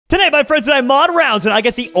Today, my friends and I mod rounds, and I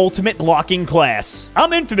get the ultimate blocking class.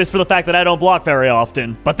 I'm infamous for the fact that I don't block very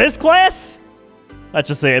often, but this class, let's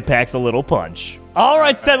just say it packs a little punch. All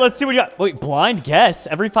right, Stead, let's see what you got. Wait, blind guess.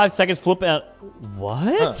 Every 5 seconds, flip out.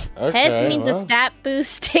 What? Huh, okay, Heads means a stat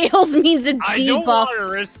boost. Tails means a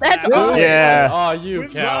debuff. That's awesome. Yeah. Oh, you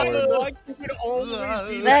With coward. my luck, it would always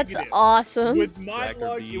be That's negative. awesome. With my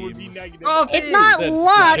luck, it would be negative. Oh, it's not Then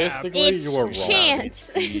luck, statistically, it's you were wrong.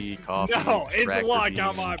 chance. No, it's luck on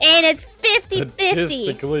my And it's 50-50.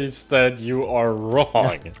 Statistically, Stead, you are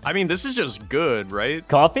wrong. I mean, this is just good, right?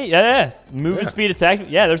 Coffee? Yeah. Movement speed, attack.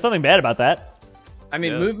 Yeah, there's nothing bad about that. I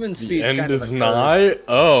mean, Yeah. movement speed. The end kind of is a curve. nigh.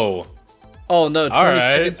 Oh. Oh no, 20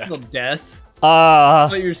 right. seconds till death.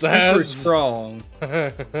 But you're super That's- strong.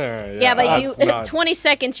 Yeah, but that's you not- 20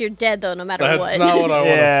 seconds, you're dead though, no matter That's what. not what I Yeah.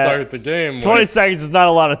 want to start the game with. 20 seconds is not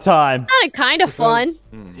a lot of time. It's kind of fun.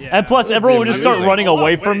 Yeah. And plus, everyone would just start amazing. running Hold on,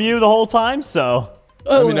 away from wait. you the whole time, so...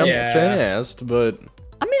 I mean, I'm Yeah. fast, but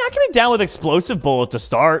I mean, I can be down with explosive bullet to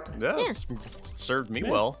start. Yeah, it's served me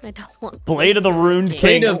well. I don't want Blade of the Ruined I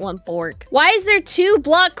King. don't want Bork. Why is there 2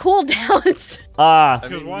 block cooldowns?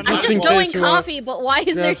 Because why I'm not? Just just in going case you want- coffee, but why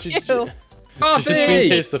is there 2? just in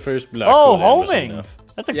case the first block. Oh, cooldown wasn't homing. enough.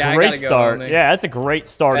 That's a Yeah, I great gotta go start. homing. Yeah, that's a great That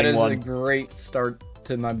starting is a one. great start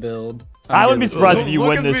to my build. I wouldn't be good with surprised it. if you Look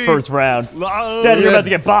win at this me. first round. Steady, Stead, you're about to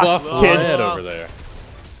get boxed, Buff kid. red over there.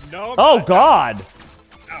 No, Oh, God.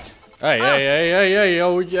 Hey,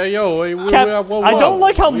 yo, Cap, whoa, I don't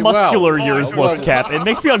like how Wow. muscular Oh, yours whoa. looks, Cap. It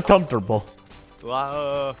makes me uncomfortable.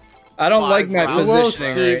 I don't like my Five Whoa,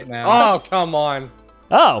 positioning Steve. right now. Oh, come on.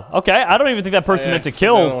 Oh, okay. I don't even think that person meant to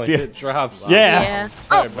kill. Accidentally hit drops. Yeah. Yeah.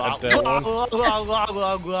 Sorry about that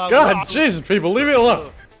one. God, Jesus, people, leave me alone.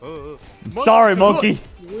 Sorry, monkey.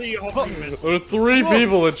 3 homing missiles. There were 3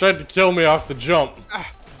 people that tried to kill me off the jump.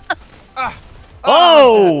 Oh!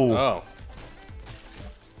 Oh.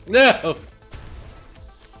 No.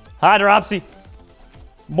 Hi, Dropsy.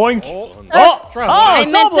 Boink. Oh, Oh! I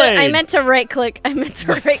Soulblade! meant to right click. I meant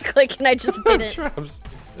to right click and I just didn't. Traps.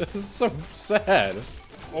 This is so sad.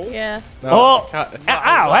 Yeah. No, Oh! God.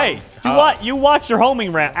 Ow, hey! Ow. You watch your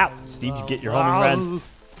homing round. Ow, Steve, you get your homing rounds.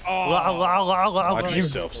 Watch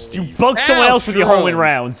yourself, You Steve. bug someone Ow, else with your Jerome. homing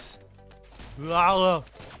rounds.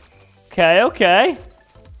 Okay, okay.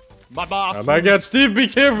 My boss. Oh my God, Steve, be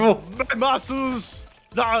careful. My muscles.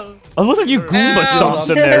 I look like you Goomba Ow. stomped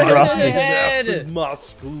him there, Dropsy. Head.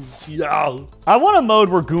 Muscles, yeah. I want a mode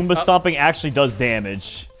where Goomba stomping actually does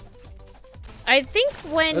damage. I think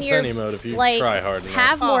when That's you're any mode if you like try hard enough.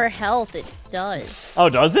 have more health, it does. Oh,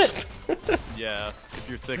 does it? Yeah, if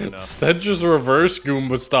you're thick enough. Stead just reverse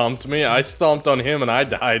Goomba stomped me. I stomped on him and I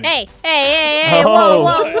died. Hey, hey, hey, hey! Oh.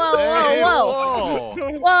 Whoa, whoa,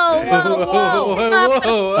 whoa, whoa, whoa, whoa, whoa,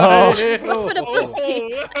 whoa! Oh.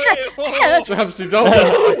 Hey, Whoa. Dropsy, don't.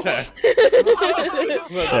 Okay.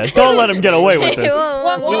 Yeah, don't let him get away with this.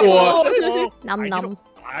 Whoa, whoa, whoa. Nom nom.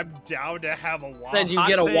 I'm down to have a waffle. Then you Hot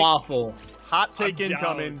get a take. waffle. Hot take I'm down.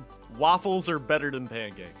 incoming. Waffles are better than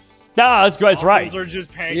pancakes. Nah, that's right. Waffles are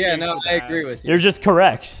just pancakes. Yeah, no, with I abs. agree with you. You're just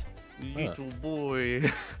correct. Little boy. I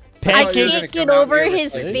you're Pancakes. gonna can't get come out over here with,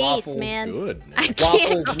 his like, face, waffles man. Good. I can't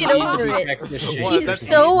Waffles get over easy it. next to shit. What? He's That's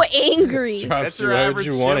so angry. Dropsy, your why would average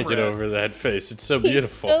you want to gym get rat. over that face? It's so He's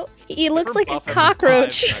beautiful. so, he looks like a Buff every 5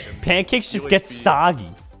 cockroach. seconds. Pancakes just UHB. get soggy.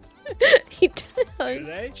 He Do does.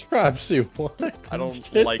 they? Dropsy, what? I don't You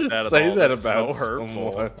can't like just that at say all. that That's about so hurtful.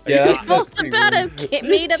 someone. Yeah, Well, it's about a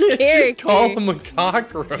made-up You can't character. just call him a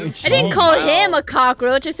cockroach. I didn't call him a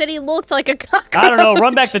cockroach. I said he looked like a cockroach. I don't know.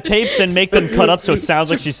 Run back the tapes and make them cut up so it sounds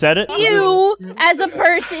like she said it. You, as a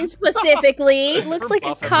person specifically, looks like a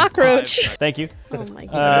Buff every 5 cockroach. seconds. Thank you. Oh my I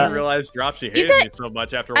god. didn't realize Dropsy hated got- me so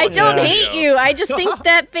much after I watching don't that hate video. you. I just think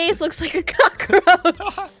that face looks like a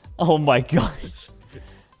cockroach. Oh my gosh.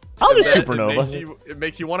 I'll just It supernova.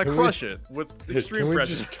 makes you want to Can we- crush it with extreme Can we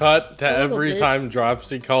pressure. just cut to A little every bit. time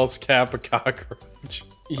Dropsy calls Cap a cockroach?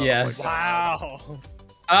 Yes. Wow.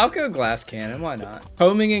 I'll go glass cannon. Why not?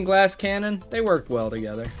 Homing and glass cannon, they work well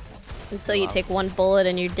together. Until you take one bullet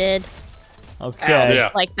and you're dead. Okay.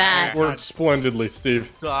 Yeah. Like that. Worked splendidly,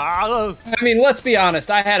 Steve. Ah, I mean, let's be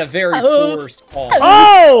honest. I had a very Oh. poor spawn.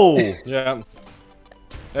 Oh! Yeah.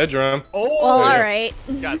 Hey, Jerome. Oh, Well, yeah. alright.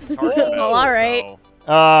 got target Well, alright. though.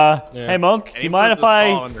 Yeah. Hey, Monk, do you Aim mind for if the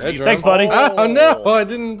saw I... underneath. Jerome. Thanks, buddy. Oh, no, I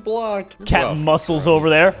didn't block. Cat Well, muscles over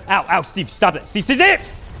there. Ow, ow, Steve, stop it. Steve, Steve.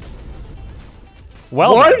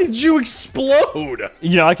 Well, Why then. did you explode?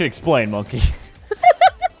 You know, I can explain, Monkey.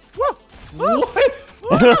 What?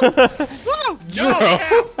 Jerome.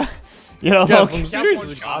 You know, Got Monkey. some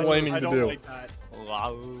serious explaining I to don't do. like that.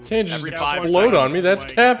 Can't just Every explode 5 seconds. on me. That's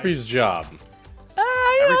Cappy's job.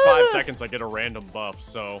 You every 5 seconds I get a random buff,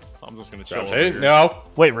 so I'm just gonna chill over Hey, here. no.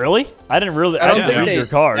 Wait, really? I didn't don't think read they your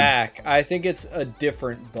card. stack. I think it's a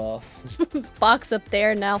different buff. Box up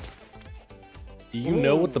there now. Do you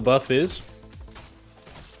know what the buff is?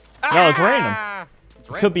 No, it's random. It's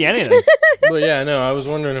Could be anything. Well, yeah, no. I was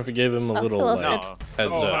wondering if it gave him a Oh, little hello, like, Sid. No.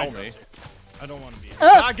 heads Oh, up. tell me. I don't want to be.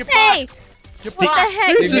 Oh, get hey! boxed. What the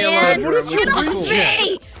heck, Jesus, man? what is Get your off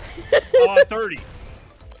regen? me! 30.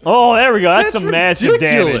 Oh, there we go. That's some massive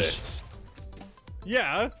damage. ridiculous.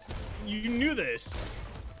 Yeah, you knew this.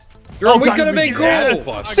 Jerome, we God, could have been added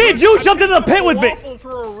cool. buff. Steve, you jumped into the pit with me. Waffle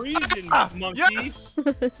for a reason, monkey. Yes!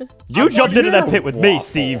 You jumped into that pit with me, waffle.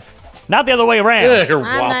 Steve. Not the other way around. Yeah, you're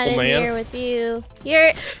I'm not waffle in man. here with you.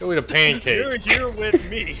 You're. Go eat a pancake. You're here with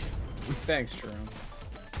me. Thanks,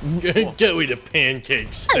 Jerome. Go eat a pancake,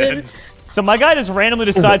 Sted. So my guy just randomly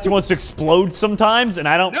decides he wants to explode sometimes, and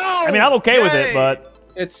I don't. I mean, I'm okay with it, Yay! but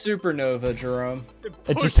It's supernova, Jerome. it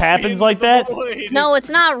just Push me happens into like the that. void. No, it's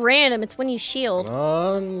not random. It's when you shield.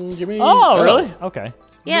 Give me. Oh, really? Okay.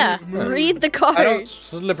 Yeah. Read the card.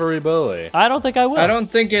 Slippery boy. I don't think I will. I don't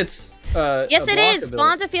think it's. Yes, a it block is. ability.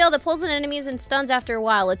 Spawns a field that pulls in enemies and stuns after a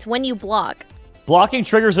while. It's when you block. Blocking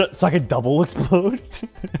triggers it so I can double explode.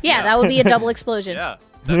 Yeah, that would be a double explosion. Yeah.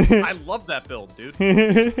 I love that build, dude.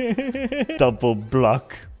 Double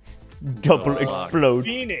block. Double explode.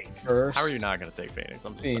 Phoenix. First. How are you not gonna take Phoenix?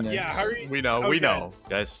 I'm just Phoenix. saying. Yeah, how are you? We know, Okay. we know.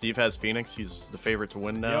 Guys, Steve has Phoenix. He's the favorite to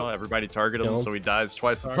win now. Yep. Everybody target him Yep. so he dies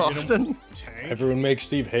twice as Target him. often. Tank. Everyone make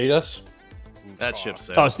Steve hate us. That ship's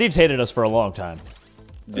Oh, sailed. Steve's hated us for a long time.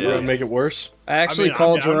 Everyone make it worse. I actually I'm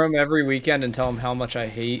call down. Jerome every weekend and tell him how much I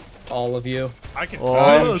hate all of you. I can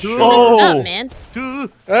I'm see. sure. Oh, Up, man.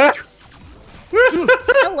 Ah!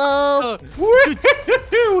 Hello.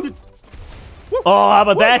 oh, how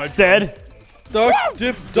about that, Stead? Duck,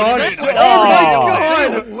 dip, dodge. Oh. Oh my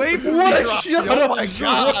god! Wait for What me, a Drops. shot Oh of my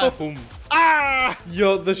god. Jerome! Ah!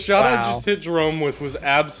 Yo, the shot I Wow. just hit Jerome with was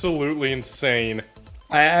absolutely insane.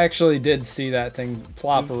 I actually did see that thing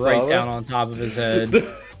plop You saw right that? down on top of his head.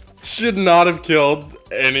 Should not have killed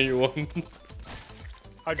anyone.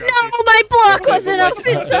 I got No, you. my block wasn't But, up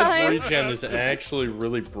in Stead's time. regen is actually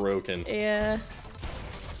really broken. Yeah.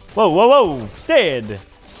 Whoa, whoa, whoa. Stead.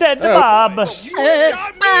 Stead the Oh. Bob. I'm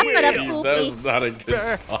gonna That poop was me. not a good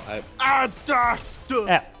spot. Ah, da, duh.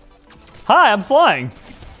 Ah. Hi, I'm flying.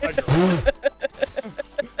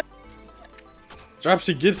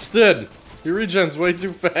 Dropsy, get Stead. Your regen's way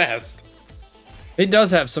too fast. He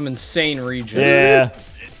does have some insane regen. Yeah.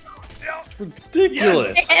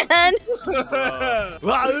 Ridiculous. And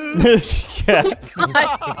Yeah.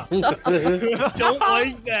 Don't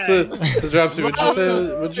like that. So Dropsy,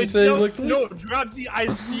 what'd you say it looked like? No, Dropsy, I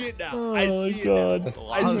see it now. I Oh, see it God. now.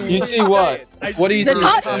 I see You it. see what? I What do you see see? it. you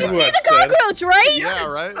What, see the Sted? cockroach, right? Yeah,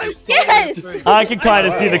 right? Yes. I can kind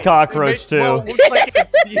of see the cockroach, too. Well, looks like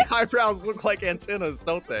the eyebrows look like antennas,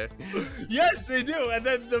 don't they? Yes, they do. And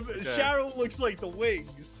then the shadow looks like the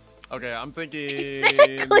wings. Okay, I'm thinking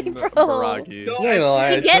Exactly, bro. Baraki. No, You ain't gonna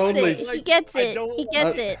lie, He I gets totally- it. He gets I it. don't He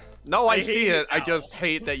gets it. No, I I see hate it. it I now. just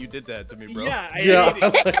hate that you did that to me, bro. Yeah, I Yeah,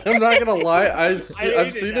 hate it. I'm not gonna lie. hate I've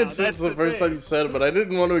it seen now, it since that's the the first thing. time you said it, but I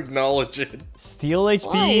didn't want to acknowledge it. Steal HP.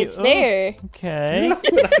 Why? It's there. Okay.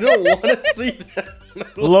 I don't want to see that.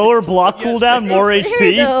 Lower block cooldown, more It's there,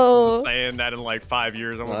 HP. though. Saying that in like 5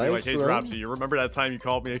 years, I'm gonna be like, Nice, hey, bro. Dropsy, you remember that time you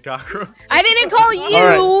called me a cockroach? I didn't call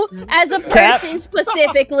you as a Cap. person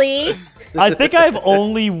specifically. I think I've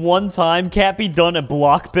only one time Cappy done a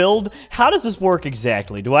block build. How does this work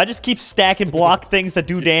exactly? Do I just keep stacking block things that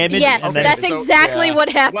do damage? Yes, and then that's so- exactly yeah.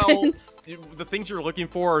 what Well, happens. the things you're looking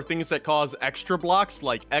for are things that cause extra blocks,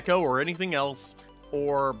 like Echo or anything else,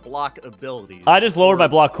 or block abilities. I just lowered my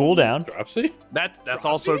block cooldown. Dropsy? That's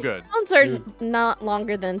also good. Rounds are not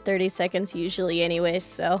longer than 30 seconds usually anyways,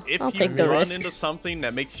 so If I'll you take the run risk. into something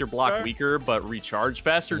that makes your block weaker but recharge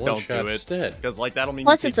faster, One don't shot do it. Stead. Because like that'll mean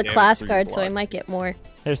Plus you it's take a damage class through your card, so I block. might get more.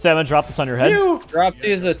 Here, Steven, drop this on your head.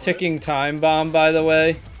 Dropsy is a ticking time bomb, by the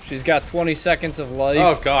way. She's got 20 seconds of life.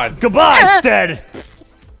 Oh god. Goodbye, Stead.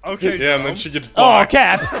 Okay, Yeah, and Jerome. then she gets Oh, boxed.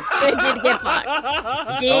 Cap. I did get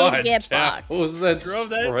boxed. Did get Cap, boxed. what was that Jerome,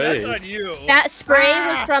 spray? that's on you. That spray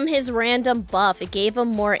was from his random buff. It gave him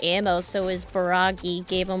more ammo, so his Baragi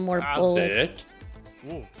gave him more bullets. Dick.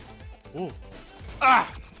 Ooh. Ooh.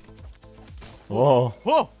 Ah! Whoa.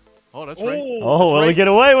 Whoa! Oh, that's right. Oh, will he get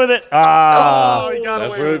away with it? Ah. Oh, you got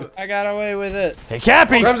That's away with rude. it. I got away with it. Hey,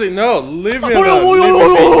 Cappy. Dropsy, no, leave me Oh,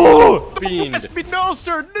 alone. Leave me be, Yes, fiend. but no,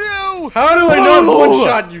 sir, no! How do I not one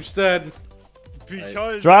shot you, Stead?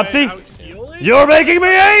 Because Dropsy? I out-heal it? You're making me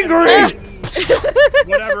angry.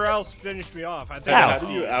 Whatever else finished me off. I think. Ow. How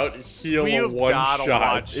do you out heal We a have one gotta shot?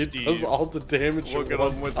 watch It Steve. does all the damage. Look at at him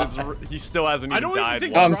one with time. his. He still hasn't I even don't even died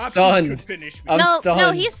think once. I'm Dropsy stunned. could finish me. I'm no,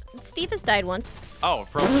 stunned. Steve has died once. Oh,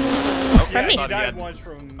 from. Okay, From I me. thought He he died had. once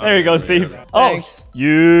from. There you go, Steve. Oh, Thanks.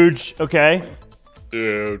 huge. Okay.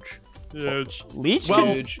 Huge. Leech Well,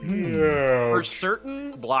 can- Huge. For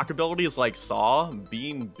certain block abilities like Saw,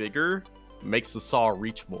 being bigger makes the Saw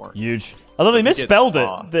reach more. Huge. Although they He gets misspelled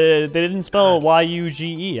Saw. it. They didn't spell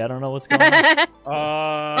Y-U-G-E. I don't know what's going on.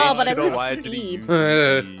 Oh, but it was Why did he speed. use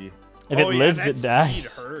the- If it lives, that it speed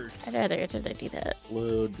dies. hurts. I'd rather did I do that?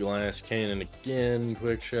 Load glass cannon again.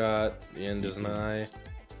 Quick shot. The end is nigh.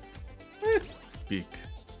 Beak.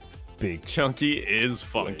 Big. Chunky is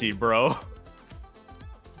funky, bro.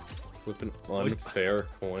 Flip an unfair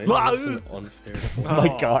coin. Ah! That's an unfair coin. Oh my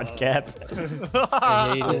god, Cap.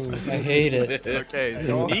 I hate it. I hate it. Okay, I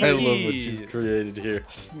love what sneaky. you've created here.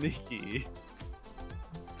 Sneaky.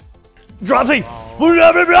 Dropsy! Okay,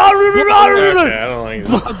 I don't like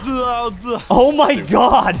this. Oh my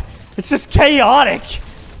god! It's just chaotic!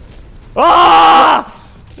 Ah!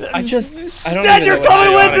 I don't Sted, even you're know what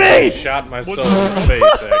coming with I me! shot myself in the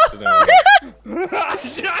face accidentally.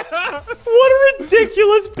 What a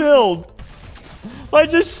ridiculous build! Like,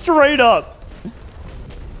 just straight up.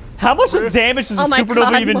 How much damage does a Oh my supernova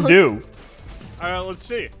God, even Monk. do? All right, let's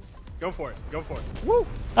see. Go for it. Go for it.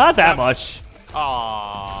 Not that much.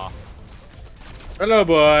 Aww. Hello,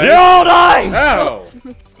 boy. You all die! Ow!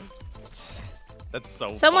 That's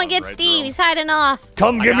so Someone fun, get right, Steve. Jerome? He's hiding off.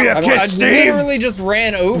 Come give me a I kiss, Steve! literally just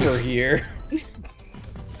ran over here.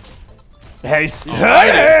 Hey,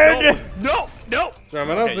 Sted! No, no.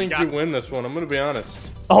 Jerome, I don't Okay, you think got you it. win this one. I'm gonna be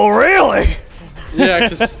honest. Oh, really? Yeah,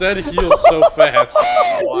 because Stead heals so fast.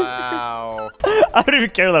 Wow. I don't even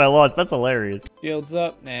care that I lost. That's hilarious. Shields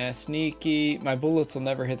up. Nah, sneaky. My bullets will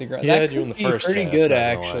never hit the ground. He That had you in the could be first pretty half, good, not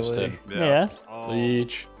gonna lie, actually. Stead. Yeah.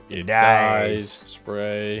 Leech. He It dies. dies.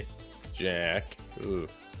 Spray. Jack. Ooh.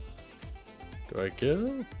 Do I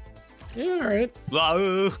kill? Yeah, alright.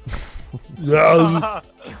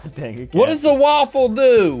 Dang it. What does the waffle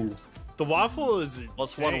do? The waffle is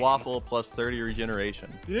Plus insane. 1 waffle, plus 30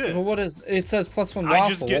 regeneration. Yeah. Well, what is? It says +1 waffle. I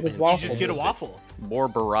just get. What is You waffle? just get a do? waffle. More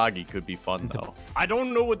Baragi could be fun though. I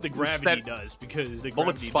don't know what the gravity Instead- does because the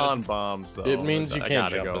Bullets gravity spawn doesn't- bombs though. It means you I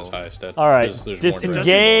can't gotta jump go. as high, Stead. All right. There's more dragons.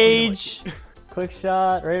 Disengage. Quick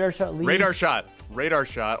shot. Radar shot. Leech. Radar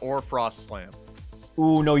shot, or frost slam.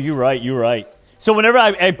 Ooh, no, you're right. You're right. So whenever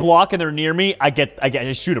I block and they're near me, I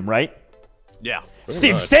just shoot them, right? Yeah.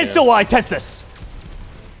 Steve, much, stand yeah. still while I test this.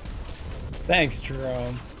 Thanks,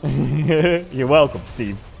 Jerome. You're welcome,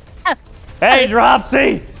 Steve. Hey,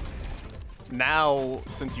 Dropsy! Now,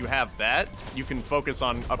 since you have that, you can focus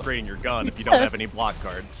on upgrading your gun if you don't have any block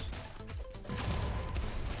cards.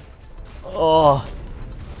 Oh.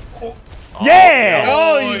 Yeah!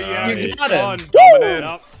 Oh, Oh, you yeah, you he's got fun him. coming in.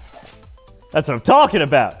 Up. That's what I'm talking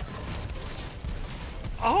about.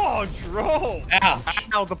 Oh, Jerome. Ouch.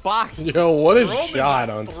 Ow, the box! Yo, what a Jerome is shot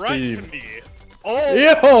a on threat to Steve. me. Oh,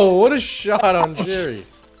 Yo, what a shot on Jerry.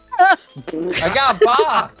 I got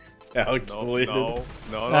box. Alex No, bleeded.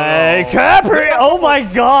 no. Hey, Capri! Oh my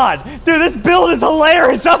god! Dude, this build is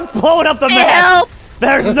hilarious! I'm blowing up the map! Help!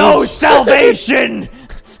 There's no salvation!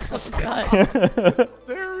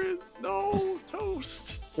 There is no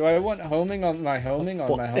toast. Do I want homing on my homing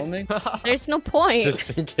on my homing? There's no point.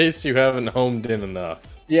 Just in case you haven't homed in enough.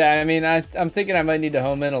 Yeah, I mean, I'm thinking I might need to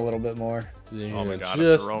home in a little bit more. Yeah, Oh my god,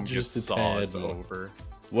 just, if Jerome just gets a saw, tad it's more. over.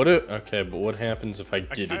 What if, okay, but what happens if I I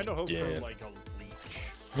get kind it of hope for again? like a leech.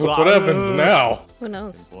 What happens now? Who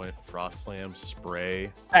knows? Boy, frost slam,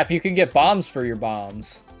 spray. Crap, you can get bombs for your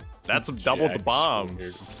bombs. That's double the Jack's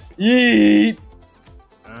bombs. Yeet.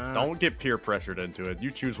 Don't get peer pressured into it.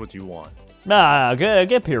 You choose what you want. Nah,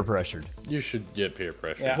 get peer pressured. You should get peer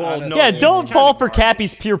pressure. Yeah, Well, honestly. no, Yeah, it's don't kinda fall for garbage.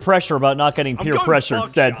 Cappy's peer pressure about not getting I'm peer going pressure bug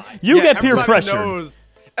instead. shot. You Yeah, get peer everybody pressure.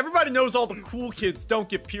 Everybody knows all the cool kids don't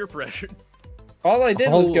get peer pressured. All I did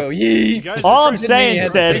was Oh. go You yeet. guys All are I'm trying to- saying he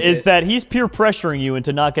had to instead pick is it. that he's peer pressuring you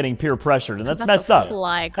into not getting peer pressured, and that's About to messed up.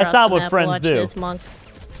 Fly That's across not the what map. friends Watch do. This monk.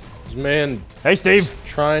 This man Hey, Steve.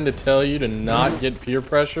 trying to tell you to not get peer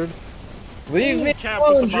pressured? Leave me Cap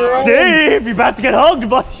alone, with the bomb. Jerome. Steve, you're about to get hugged,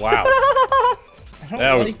 buddy. Wow. I don't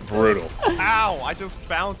That was like brutal. Ow, I just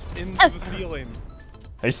bounced into the ceiling.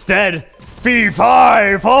 Instead, fee,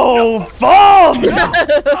 fi, fo, fum!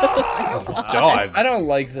 God. I don't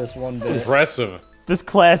like this one bit. Impressive. This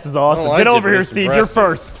class is awesome. like Get it, over but here, it's Steve. impressive. You're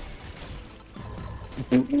first.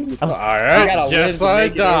 I Alright, gotta live guess to I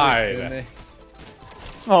make it over to died. me.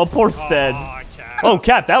 Oh, poor Stead. Aw, Cap. Oh,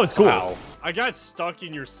 Cap, that was cool. Wow. I got stuck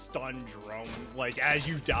in your stun, Jerome. Like, as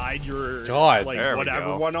you died, your God, like there we whatever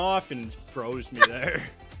go. went off and froze me there.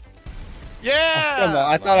 Yeah! Come on,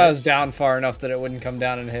 I thought I was down far enough that it wouldn't come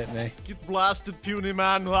down and hit me. Get blasted, puny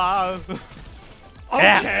man.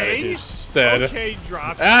 Okay. Stead. Okay,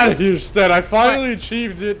 drop. Out of here, Stead. I finally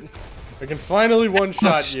achieved it. I can finally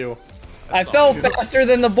one-shot you. I fell faster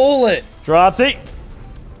than the bullet. Dropsy.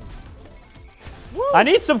 I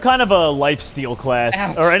need some kind of a lifesteal class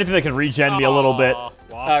Ouch. or anything that can regen me a little bit.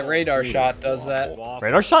 Radar shot does that.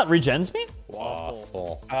 Radar shot regens me?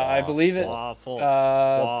 Waffle. I believe it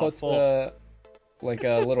puts like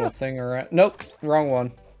a little thing around. Nope, wrong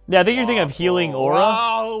one. Yeah, I think you're thinking of healing aura.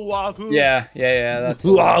 Yeah, that's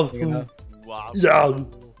the one I'm thinking of. Yeah.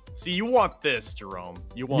 See, you want this, Jerome.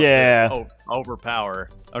 You want Yeah. this. Oh, overpower.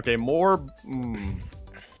 Okay, more.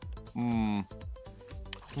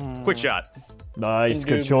 Quick shot. Nice,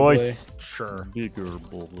 good Indubitably. choice. Sure. Bigger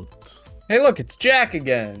bullet. Hey, look, it's Jack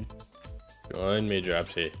again. Join me,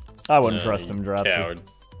 Dropsy. I wouldn't trust him, Dropsy. Coward.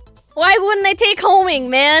 Why wouldn't I take homing,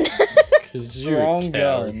 man? Cause you're Strong a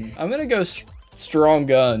coward. gun. I'm gonna go strong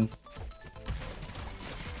gun.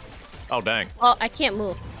 Oh, dang. Oh, I can't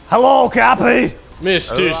move. Hello, Cappy!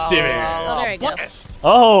 Mr. Stevie. Oh, there I go. Blast.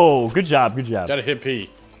 Oh, good job, good job. Gotta hit P.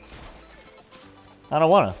 I don't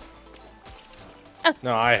wanna.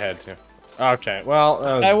 No, I had to. Okay, well,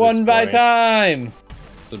 that was I won by disappointing. time.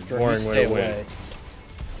 It's a Jordan, boring stay way to away.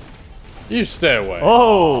 win. You stay away.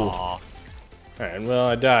 Oh! Alright, well,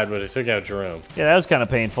 I died, but I took out Jerome. Yeah, that was kind of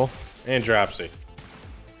painful. And Dropsy.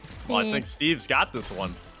 Well, I think Steve's got this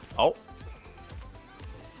one. Oh.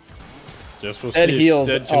 Just we'll Ed see heals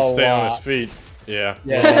if Stead can a stay on his lot. feet. Yeah.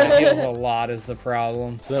 Yeah, that heals a lot is the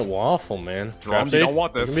problem. It's that waffle, man. Jerome, Dropsy, you don't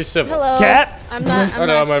want you this. can be civil. Hello. Cat! I'm not. I'm Hello,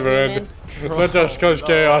 not my stupid, friend. Let us cause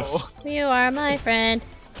chaos. man. You are my friend.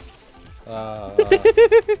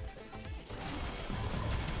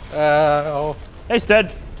 Oh, Hey,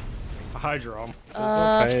 Stead. Hi, Jerome.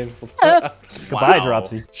 painful. Goodbye, Wow.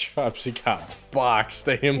 Dropsy. Dropsy got boxed.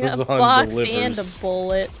 Amazon Box and a delivers.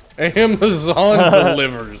 bullet. Amazon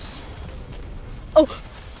delivers.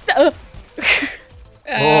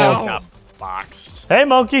 Ow. Got boxed. Hey,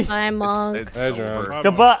 Monkey. Hi, Monk. It's Hey, over. Jerome.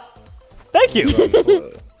 Goodbye. Thank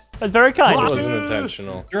you. That's very It kind. wasn't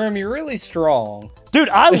intentional. Jerome, you're really strong. Dude,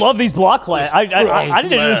 I love these block class. I need to do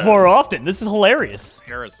this man. more often. This is hilarious.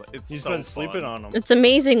 Parasite. It's He's so been sleeping fun. on him. It's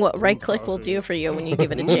amazing what right click will do for you when you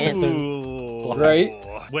give it a chance. Ooh. Right?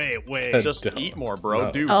 Wait. Just Don't. eat more, bro.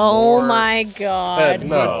 No. Do Oh more. my god. Stead,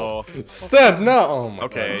 no. Stead, no. Oh my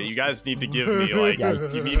Okay, you guys need to give me like you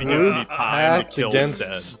Yikes. need to give me time to Act kill against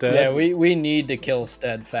Stead. Stead. Yeah, we need to kill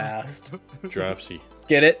Steadfast. Dropsy.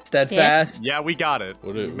 Get it? Steadfast? Yeah, we got it.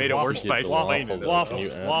 What You made it worse by explaining it. waffle, Can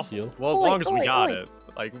you add waffle. heal? Well, as Oi, long as we oi, got oi. it.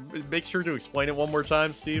 Like, make sure to explain it one more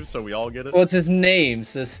time, Steve, so we all get it. What's his name?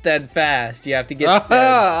 Says Steadfast. You have to get Ah,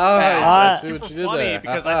 Steadfast. I That's see what super you did funny there.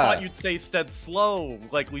 because I thought you'd say Stead slow,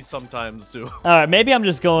 like we sometimes do. All right, maybe I'm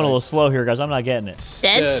just going a little slow here, guys. I'm not getting it.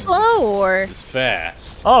 Dead slow or It's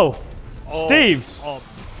fast. Oh, Steve. Oh,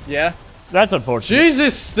 Yeah, That's unfortunate.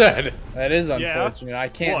 Jesus, Stead. that is Yeah? unfortunate. I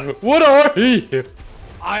can't. What are you?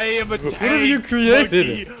 I am a tank. What have you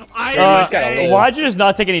created? monkey. I am a he's gotta tank. live. Why'd you just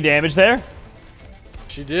not take any damage there?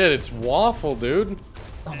 She did. It's waffle, dude.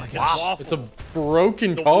 Waffle. It's a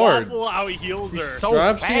broken The card. waffle out heals her. He's so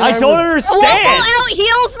Dropsy fast. and I don't Waffle understand. out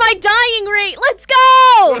heals my dying rate. Let's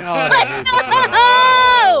go! Let's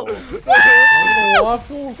go!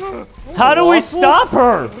 Waffle. How do we stop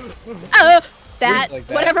her? That Like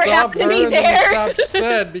that. whatever Stop happened to her me and then there. Stop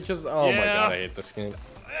Stead because oh my Yeah. god, I hate this game.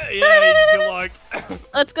 Yeah, good luck.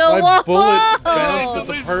 Let's go, My waffle! bullet bounced at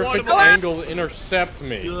the Please, perfect one of angle to intercept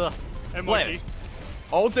me. Ugh. And Blast. monkey.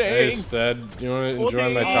 Oh, Hey, dang. Stead, you want to Oh,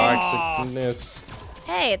 enjoy my dang. toxicness?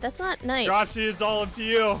 Hey, that's not nice. Dropsy, it's all up to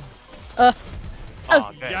you. Oh,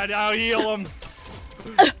 You dang. gotta out heal him.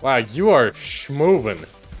 Wow, you are schmoving.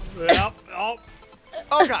 Yep. Oh.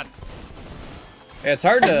 Oh, God. Yeah, it's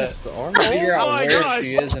hard to It's the arm. figure out my where God.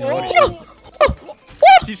 she is and what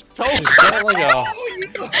She's so She's got like a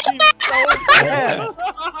fast.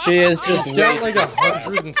 she is. Just she's got wait. like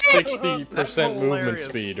 160% That's movement hilarious.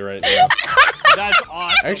 speed right now. That's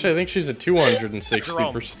awesome. Actually, I think she's at Jerome,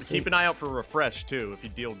 260%. keep an eye out for refresh, too. If you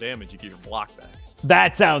deal damage, you get your block back.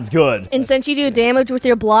 That sounds good. And since you do damage with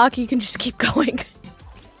your block, you can just keep going.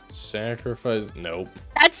 Sacrifice? Nope.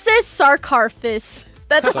 That says Sarcarphus.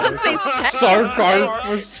 That doesn't say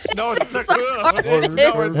Sarcarphus. No, it's a Sarcarphus.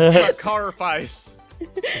 no, it's a carfice.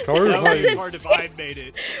 That doesn't was hard if say- I made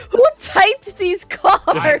it. Who typed these cards?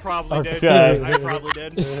 I probably did. Okay. I probably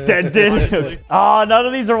did. Stead did. Honestly. Oh, none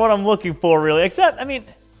of these are what I'm looking for, really. Except, I mean,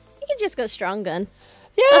 You can just go strong gun.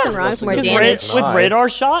 Yeah. Nothing wrong with more Because damage. with radar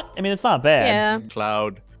shot, I mean, it's not bad. Yeah.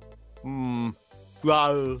 Cloud.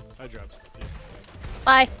 Wow. I dropped.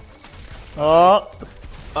 Bye. Oh.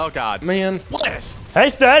 Oh God. Man. Bless. Hey,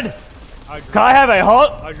 Stead. Can I have a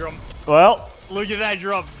hug? Hi, Jerome. Well. Look at that,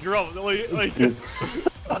 Jerome. Jerome, look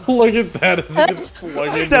Look at that as it gets flung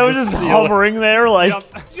into Stead was the just ceiling. hovering there, like.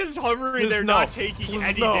 Yep, just hovering There's there, no- not taking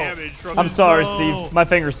any damage from I'm his sorry, no. Steve. My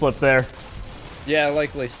finger slipped there. Yeah,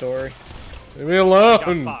 likely story. Leave me Got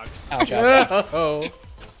alone. boxed. Ouch, ouch. Oh.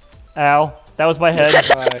 Ow. That was my head.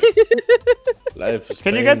 Alright. Life is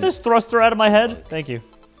Can you pain. get this thruster out of my head? Thank you.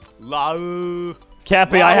 Lau.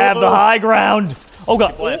 Cappy, I have the high ground. Oh,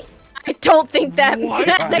 God. Bless. I don't think that What?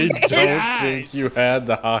 I matters. don't think you had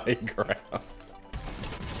the high ground.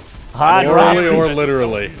 High Morally ground. or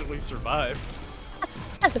literally. Easily survive.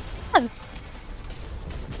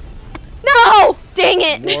 No! Dang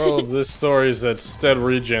it! Moral of this story is that Stead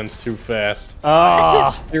regens too fast.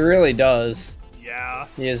 Ah, He really does. Yeah.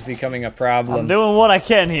 He is becoming a I'm problem. doing what I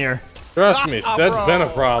can here. Trust me, Stead's bro. been a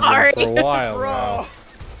problem Sorry. for a while now.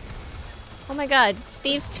 Oh my god,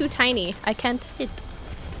 Steve's too tiny. I can't hit.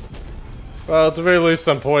 Well, at the very least,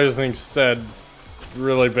 I'm poisoning Stead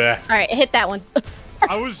really bad. Alright, hit that one.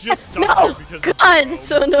 I was just stuck No! there because of God, Jerome. it's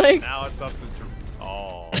so annoying. Now it's up to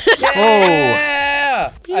Oh.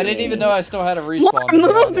 Yeah! I didn't even know I still had a More respawn. to be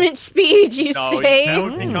honest. movement speed, you No, say? that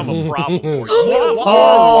would become a problem for you.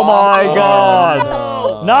 Oh my God!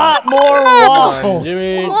 No. Not more Come on, waffles.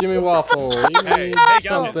 give me waffle. Give me Hey, guys,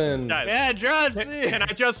 something. guys, Yeah, Jerome, can I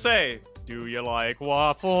just say, do you like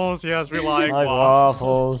waffles? Yes, we like Like waffles.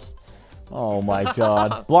 waffles. Oh my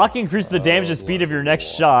God! Blocking increases the damage and speed of your next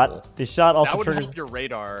shot. The shot That also would triggers. help your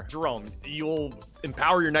radar. Jerome, you'll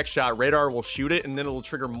empower your next shot. Radar will shoot it, and then it'll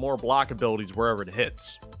trigger more block abilities wherever it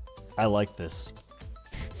hits. I like this.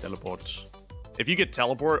 Teleport. If you get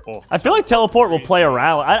teleport, oh, I feel like teleport will play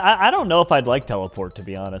around. I don't know if I'd like teleport, to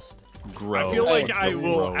be honest. grow. I feel like I Grow.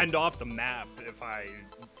 will end off the map if I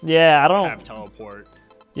Yeah, I don't. have teleport.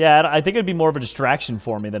 Yeah, I think it'd be more of a distraction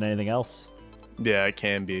for me than anything else. Yeah, it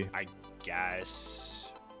can be. I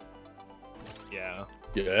guess. Yeah.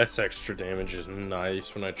 Yeah, that's extra damage is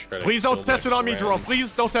nice when I try to. Please kill don't test my it on me, friends. Jerome.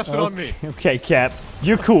 Please don't test it on me. Okay, Cap,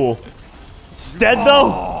 you're cool. Stead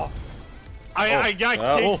though. I got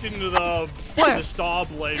Oh. kicked into the saw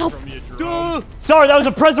blade from you, Jerome. Sorry, that was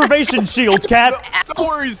a preservation shield, Cap. No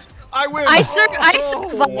worries. I win. I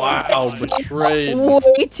survived Wow, this betrayed.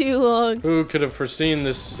 way too long. Who could have foreseen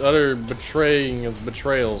this utter betraying of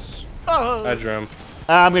betrayals? Hi, Jerome.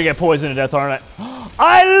 I'm gonna get poisoned to death, aren't I?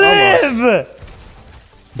 I live.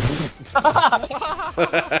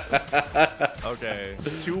 Okay.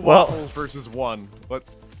 Two Well- waffles versus one. But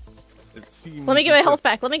it seems. Let me get my health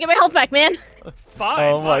back. Let me get my health back, man. Fine.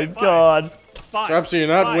 Oh my fine, God. Fine. Dropsy, you're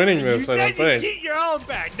not fine. winning this, You I don't said think. you get your health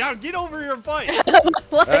back. Now get over your fight.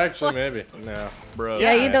 What? Actually, maybe. No. Bro.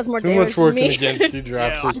 Yeah, he does more Too damage much working than me. against you,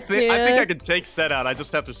 Dropsy. I think Yeah. I could take Stead out. I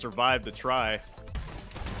just have to survive to try.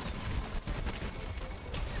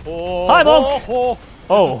 Oh, Hi, Monk. Oh,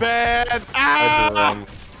 Oh. bad. Hi, Ah! Jerome.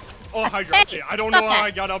 Oh, hi, Dropsy. I don't stop know how that.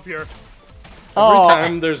 I got up here. Every Oh.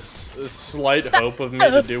 time there's a slight hope of me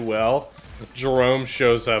to do well, Jerome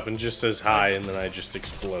shows up and just says hi, and then I just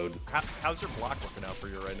explode. How's your block looking out for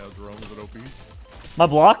you right now, Jerome? Is it OP? My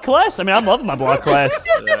block class? I mean, I'm loving my block class.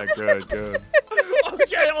 Yeah, good, good.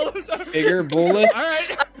 Okay, all Bigger bullets.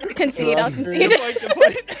 right. Concede, I'll concede. Good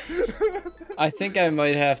point. I think I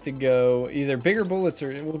might have to go either bigger bullets or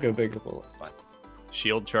we'll go bigger bullets. Fine.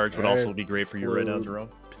 Shield charge would also be great for you right now, Jerome.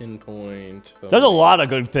 Pinpoint. There's a lot of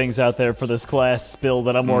good things out there for this class build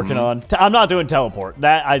that I'm working on. I'm not doing teleport.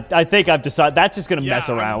 That I think I've decided that's just gonna mess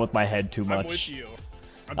around with my head too I'm with much. you.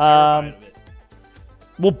 I'm terrified of it.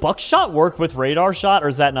 Will buckshot work with radar shot, or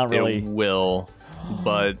is that not really? It will,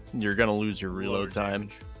 but you're gonna lose your reload time.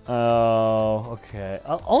 Oh, okay.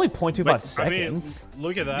 Only 0.25 Wait, I seconds. mean,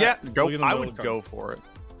 look at that. Yeah, go. Look at the I middle would card. go for it.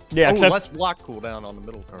 Yeah, Oh, 'cause I- less block cooldown on the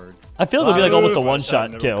middle card. I feel it'll be like almost a I said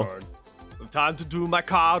one-shot middle kill. card. Time to do my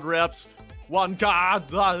card reps. 1 card,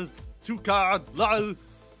 two card,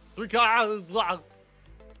 3 card.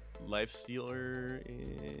 Life stealer,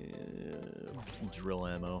 drill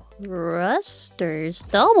ammo. Thrusters.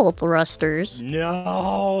 Double thrusters.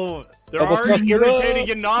 No, they're Double already thruster up. irritating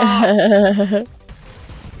enough.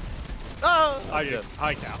 I did.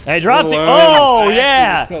 Hi, Cal. Hey, Dropsy. Hello. Oh, I actually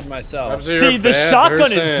yeah. just killed myself. Dropsy, you're See, a the bad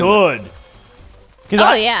shotgun is person. good. 'Cause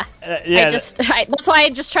Oh, yeah. yeah. That's why I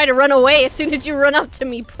just try to run away as soon as you run up to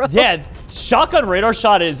me, bro. Yeah, shotgun radar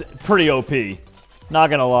shot is pretty OP. Not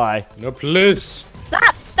gonna lie. No, please.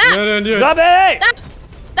 Stop! Stop! No, no, no. Stop it! Stop!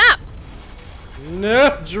 Stop!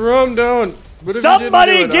 No, Jerome, don't.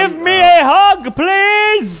 Somebody give me a hug,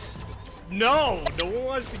 please! No one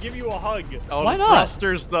wants to give you a hug. Oh, Why the not?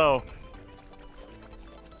 thrusters, though.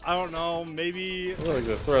 I don't know, maybe Like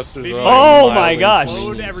the thrusters Maybe- are Oh mildly my gosh. load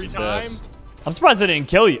convenient every is time. best. I'm surprised they didn't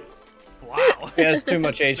kill you. Wow. He has too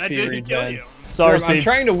much That HP didn't kill regen. you. Sorry, Jerome, I'm Steve.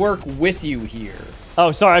 trying to work with you here.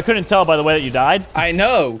 Oh, sorry, I couldn't tell by the way that you died. I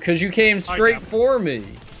know, because you came straight got it. for me.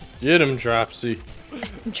 Get him, Dropsy.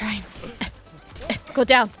 I'm trying. Go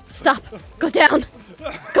down. Stop. Go down.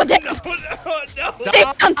 Go down. No. Stay down. Stop.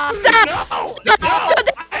 Stop. Go down.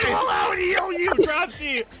 I will allow you, you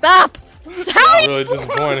Dropsy. Stop. Stop. Really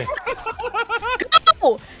disappointing.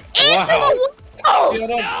 Go. Into the wall.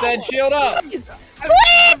 Shield up, Stead, shield up. Please.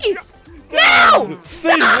 Please. No.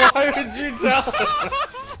 Steve, why would you tell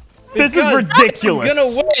us? This is Because ridiculous.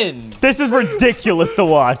 He's gonna win. This is ridiculous to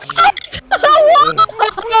watch.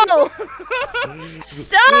 Whoa.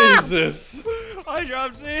 Stop. Jesus. Hi,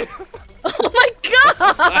 Dropsy. Oh my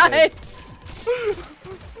god.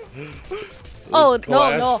 Oh,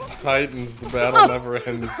 no. Clash Titans, the battle never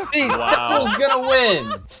ends. See, Stead's gonna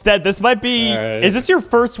win. Stead, this might be... Alright. Is this your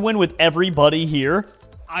first win with everybody here?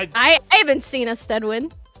 I haven't seen a Stead win.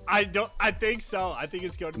 I think so. I think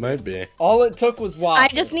it's going to be. Might be. All it took was waffle.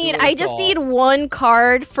 I just need one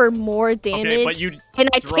card for more damage, Okay, but you, and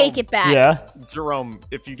I Jerome, take it back. Yeah. Jerome,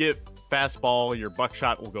 if you get fastball, your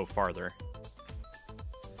buckshot will go farther.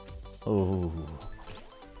 Oh.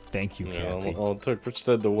 Thank you, Yeah, Cappy. all it took for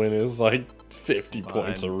Stead to win is like 50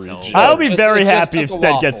 points of Until- regen. I'll be Just- very it just happy if took a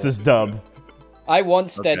Stead gets waffle. this dub. I want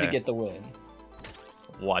Stead to Okay. get the win.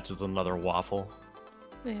 Watches another waffle.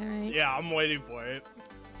 Alright. Yeah, I'm waiting for it.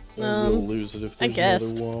 We'll lose it if I there's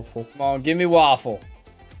guess. another waffle. Come on, give me waffle.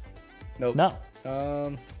 Nope. No.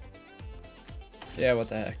 Yeah, what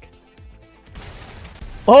the heck?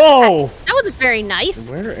 Oh! That wasn't very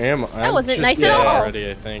nice. Where am I? That wasn't just nice at dead all. Already,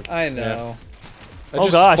 I think. I know. I Oh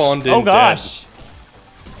just gosh. spawned in Oh gosh.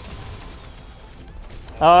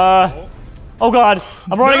 Oh god.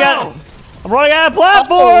 I'm running out. I'm running out of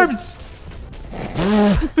platforms.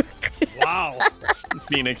 Wow.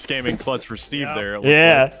 Phoenix came in clutch for Steve Yeah. there. it looks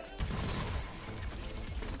Yeah.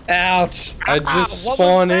 Ouch. I just wasn't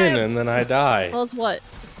spawn bad. in and then I die. What was what?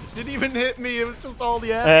 like. Didn't even hit me. It was just all the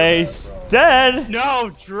Hey, aftermath, bro. Stead.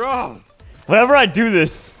 No, Jerome. Whenever I do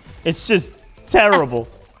this, it's just terrible.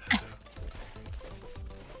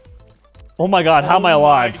 Oh my god, how am I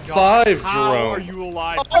alive? My God, 5, How Jerome. are you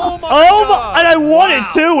alive? Oh God. my, and I won it Wow.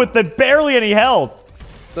 too with the barely any health.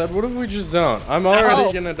 Stead, what have we just done? I'm already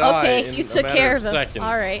Oh, gonna die okay, in you a took matter care of of him. seconds.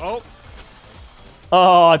 All right. Oh,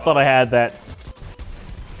 Oh, I thought I had that.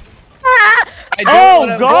 I Oh,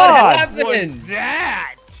 what God. what was happened?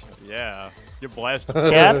 that? Yeah. Get blasted.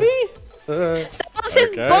 Cappy? That was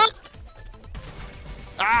his Okay. buff.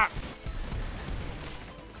 Ah.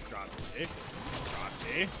 Dropsy.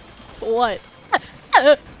 Dropsy. What?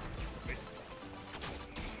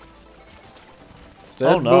 Stead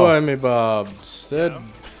Oh, no. boy, me bob. Stead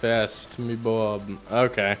fast, me bob.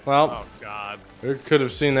 Okay, well, Oh God. we could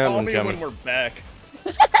have seen that Call one me coming. when we're back.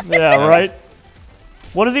 Yeah, right?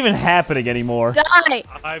 What is even happening anymore? Die!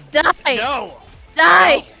 I've Die! No.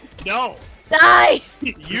 Die! No. Die!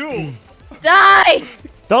 You. Die!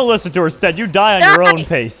 Don't listen to her, Stead. You die on your Die. own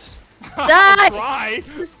pace. Die! Try.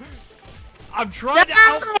 I'm trying to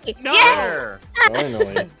help. Die! No. Yeah! There.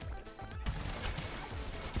 Finally.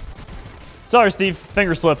 Sorry, Steve.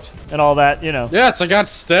 Finger slipped and all that, you know. Yes, I got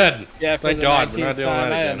Stead. Yeah, for Thank the God, 19th we're not doing time,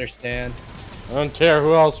 that I again. understand. I don't care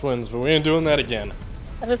who else wins, but we ain't doing that again.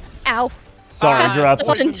 Ow. Sorry, Ah, Drops.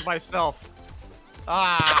 Stead. Poisoned myself.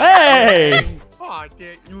 Ah. Hey! Fuck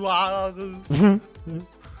it. Ooh,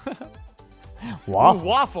 Waffle.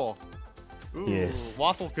 waffle. Ooh, Yes.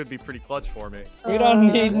 Waffle could be pretty clutch for me. We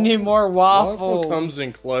don't need any more waffles. Waffle comes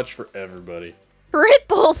in clutch for everybody.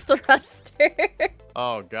 Triple thruster.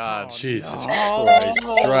 Oh God. Jesus Christ,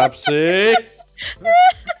 Dropsy!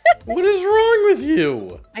 What is wrong with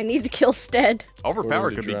you? I need to kill Stead. Overpower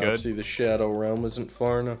According could to be good. Dropsy, the Shadow Realm isn't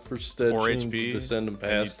far enough for Stead 4 Chains HP, to send him past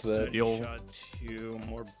needs to that. deal- Shot 2,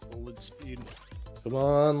 more bullet speed. Come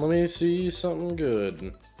on, let me see something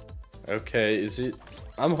good. Okay, is it...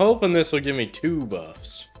 I'm hoping this will give me 2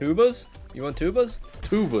 buffs. Tubas? You want tubas?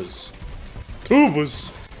 Tubas.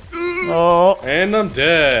 Tubas! Oh, And I'm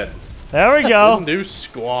dead. there we Didn't go. do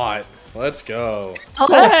squat. Let's go. Oh,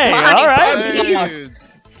 Hey, my all right. Steve.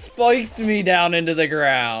 Spiked me down into the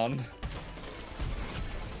ground.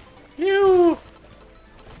 You.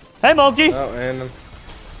 Hey, Monkey. Oh, and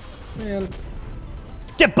man,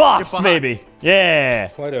 Get boxed, behind. maybe. Yeah.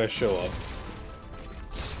 why do I show up?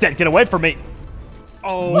 Stead, get away from me.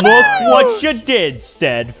 Oh. Look what you did,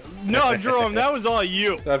 Stead. No, Jerome, that was all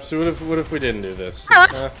you. Pepsi, what if we didn't do this?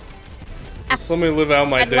 Just let me live out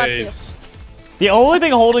my I'd love to. days. The only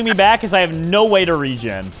thing holding me back is I have no way to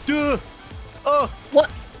regen. What?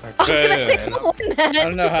 I was gonna say Okay. I'll win that. I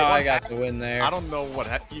don't know how I got the win there. I don't know what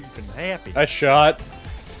even happened. I shot.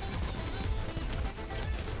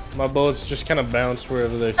 My bullets just kind of bounce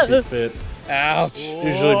wherever they see fit. Ouch.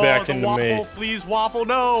 Usually back the into waffle, me. Please, waffle,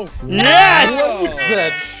 no. Yes! What was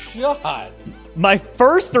that shot? My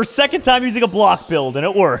first or second time using a block build, and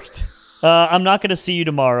it worked. I'm not going to see you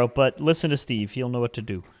tomorrow, but listen to Steve. He'll know what to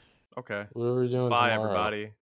do. Okay. What are we doing Bye, tomorrow? everybody.